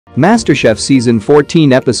MasterChef Season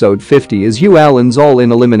 14 Episode 50 is Hugh Allen's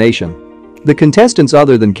all-in elimination. The contestants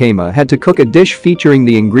other than Keyma had to cook a dish featuring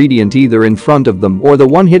the ingredient either in front of them or the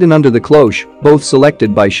one hidden under the cloche, both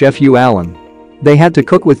selected by Chef Hugh Allen. They had to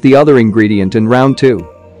cook with the other ingredient in round 2.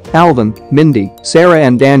 Alvin, Mindy, Sarah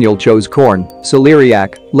and Daniel chose corn,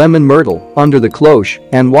 celeriac, lemon myrtle, under the cloche,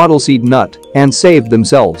 and wattleseed nut, and saved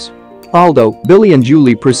themselves. Aldo, Billy and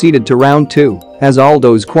Julie proceeded to round 2, as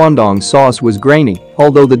Aldo's quandong sauce was grainy,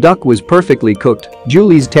 although the duck was perfectly cooked.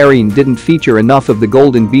 Julie's terrine didn't feature enough of the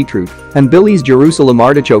golden beetroot, and Billy's Jerusalem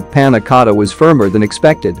artichoke panna cotta was firmer than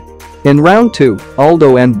expected. In round 2,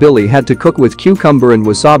 Aldo and Billy had to cook with cucumber and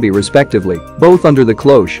wasabi respectively, both under the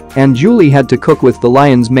cloche, and Julie had to cook with the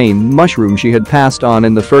lion's mane mushroom she had passed on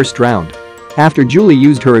in the first round. After Julie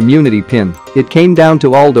used her immunity pin, it came down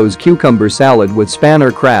to Aldo's cucumber salad with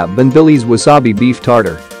spanner crab and Billy's wasabi beef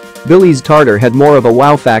tartar. Billy's tartar had more of a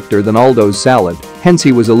wow factor than Aldo's salad, hence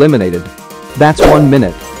he was eliminated. That's 1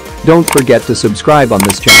 minute. Don't forget to subscribe on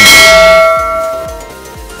this channel.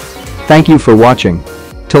 Thank you for watching.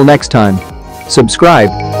 Till next time. Subscribe.